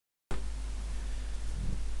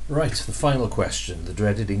Right, the final question, the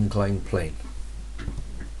dreaded inclined plane.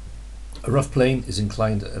 A rough plane is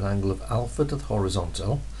inclined at an angle of alpha to the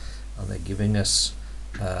horizontal, and they're giving us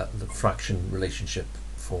the fraction relationship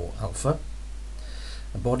for alpha.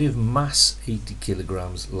 A body of mass 80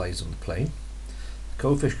 kilograms lies on the plane. The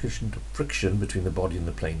coefficient of friction between the body and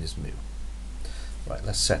the plane is mu. Right,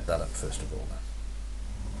 let's set that up first of all then.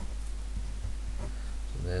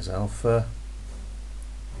 So there's alpha,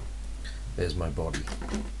 there's my body.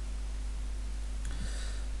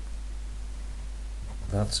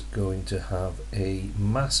 That's going to have a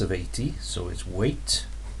mass of 80, so its weight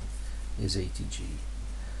is 80 g.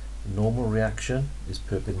 The normal reaction is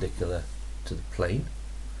perpendicular to the plane,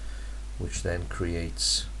 which then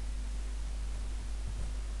creates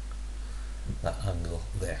that angle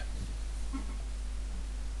there.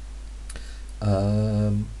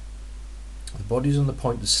 The body's on the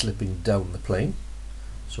point of slipping down the plane,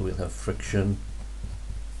 so we'll have friction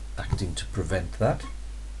acting to prevent that.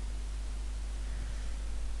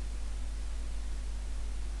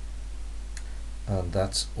 And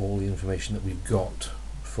that's all the information that we've got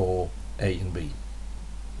for A and B.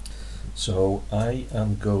 So I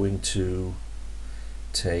am going to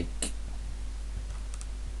take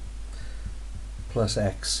plus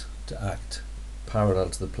x to act parallel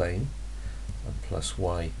to the plane and plus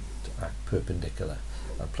y to act perpendicular.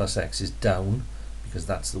 And plus x is down because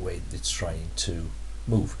that's the way that it's trying to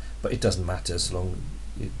move. But it doesn't matter as long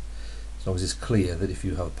as it's clear that if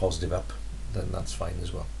you have a positive up, then that's fine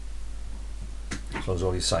as well, as long as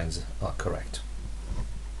all these signs are correct.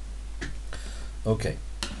 Okay,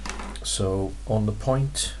 so on the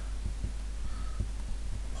point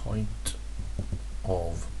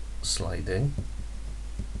of sliding,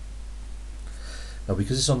 now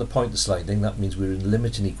because it's on the point of sliding, that means we're in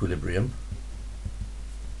limiting equilibrium.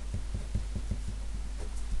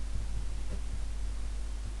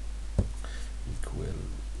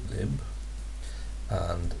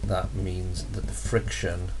 And that means that the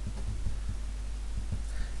friction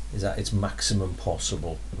is at its maximum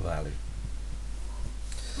possible value.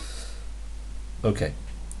 Okay,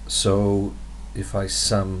 so if I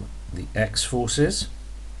sum the x forces,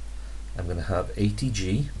 I'm going to have 80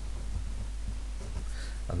 g,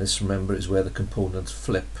 and this, remember, is where the components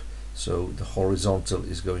flip, so the horizontal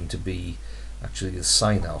is going to be actually the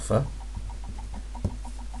sine alpha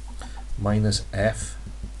minus f.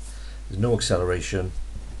 There's no acceleration,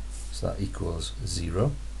 so that equals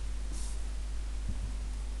 0.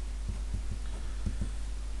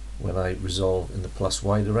 When I resolve in the plus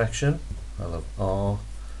y direction, I'll have r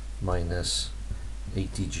minus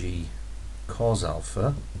 80g cos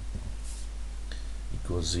alpha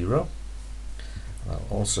equals 0. I'll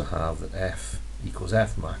also have that f equals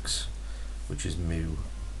f max, which is mu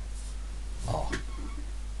r.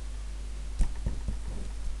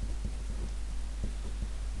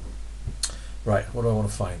 Right, what do I want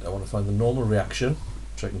to find? I want to find the normal reaction,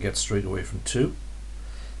 which I can get straight away from 2,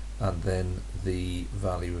 and then the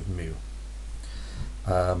value of mu.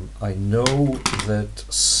 I know that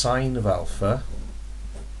sine of alpha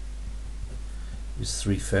is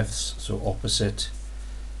 3/5, so opposite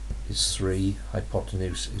is 3,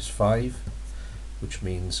 hypotenuse is 5, which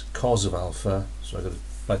means cos of alpha, so I've got a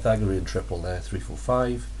Pythagorean triple there, 3, 4,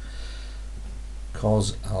 5.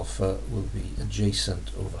 Cos alpha will be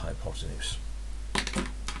adjacent over hypotenuse.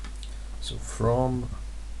 So from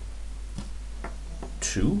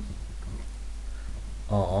 2,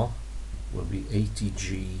 r will be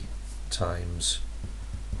 80g times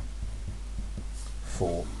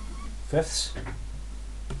 4/5.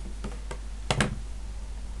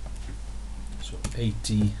 So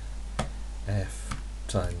 80 f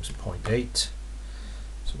times 0.8,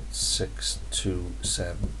 so it's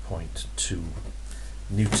 627.2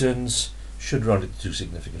 newtons. Should round it to two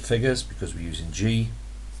significant figures because we're using g.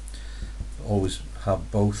 Always have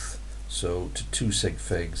both, so to 2 sig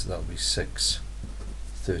figs that will be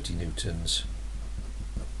 630 newtons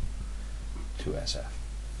to SF.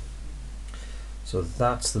 So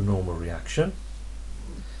that's the normal reaction.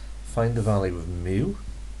 Find the value of mu.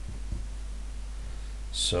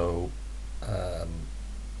 So I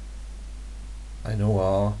know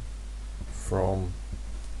r from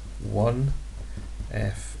 1,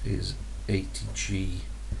 f is 80g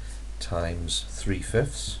times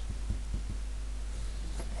 3/5.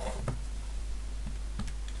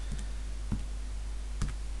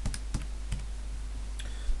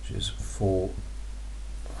 Which is 4,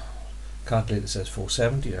 calculator says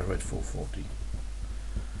 470, I read 440.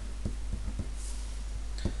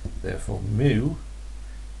 Therefore mu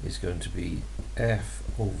is going to be f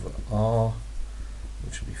over r,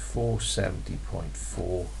 which will be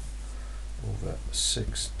 470.4 over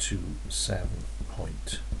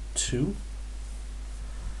 627.2.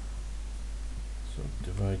 So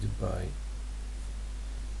divided by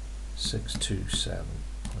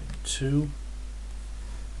 627.2,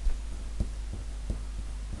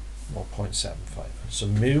 0.75. So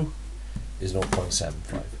mu is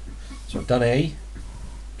 0.75. So I've done A,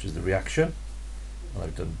 which is the reaction, and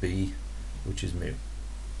I've done B, which is mu.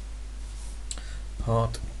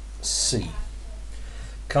 Part C.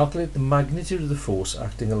 Calculate the magnitude of the force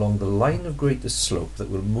acting along the line of greatest slope that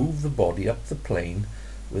will move the body up the plane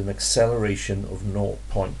with an acceleration of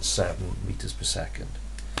 0.7 meters per second.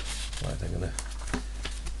 Right, I'm going to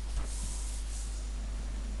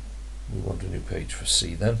move on to a new page for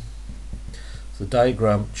C then. So the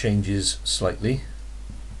diagram changes slightly,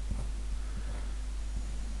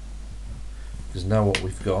 because now what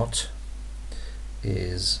we've got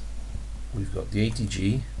is we've got the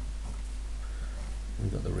ATG,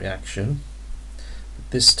 we've got the reaction, but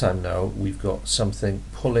this time now we've got something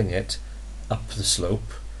pulling it up the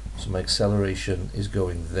slope. So my acceleration is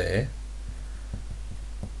going there,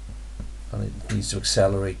 and it needs to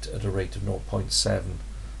accelerate at a rate of 0.7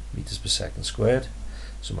 meters per second squared.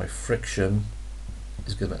 So my friction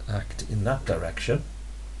is going to act in that direction.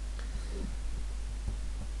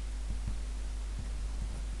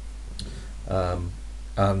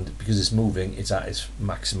 And because it's moving, it's at its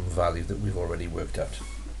maximum value that we've already worked out.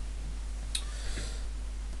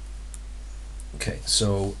 Okay,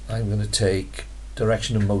 so I'm going to take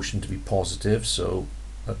direction of motion to be positive, so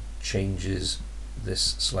that changes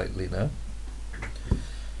this slightly now.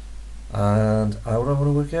 And what I want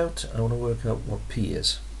to work out, I want to work out what P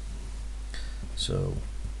is. So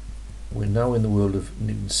we're now in the world of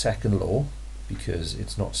Newton's second law, because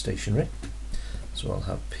it's not stationary. So I'll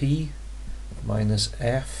have P minus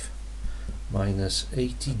F minus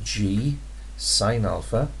ATG sine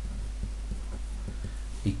alpha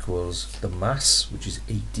equals the mass, which is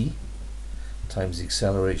 80, times the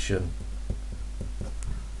acceleration,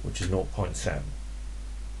 which is 0.7.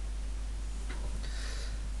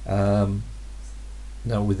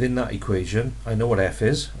 Now within that equation, I know what F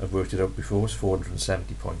is, I've worked it out before, it's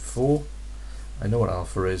 470.4. I know what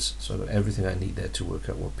alpha is, so I've got everything I need there to work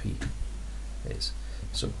out what P is.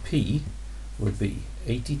 So P would be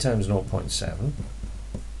 80 times 0.7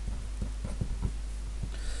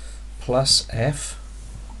 plus F,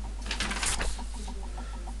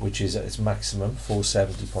 which is at its maximum,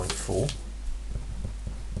 470.4,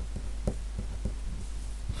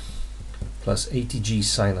 plus ATG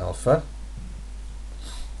sine alpha,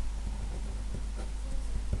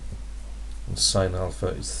 and sine alpha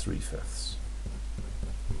is 3/5.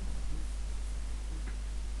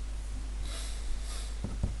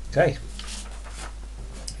 Okay,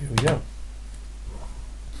 here we go.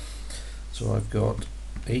 So I've got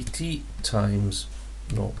 80 times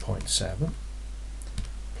 0.7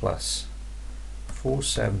 plus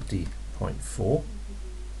 470.4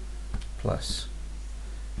 plus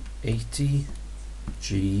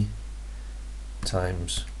 80g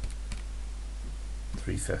times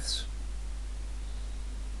 3/5.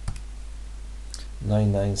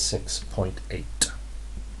 996.8,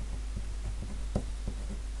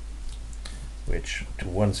 which to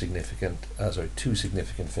two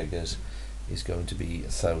significant figures is going to be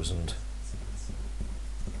 1,000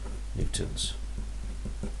 newtons.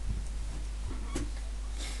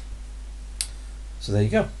 So there you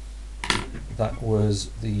go. That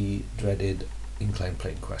was the dreaded inclined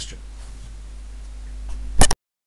plane question.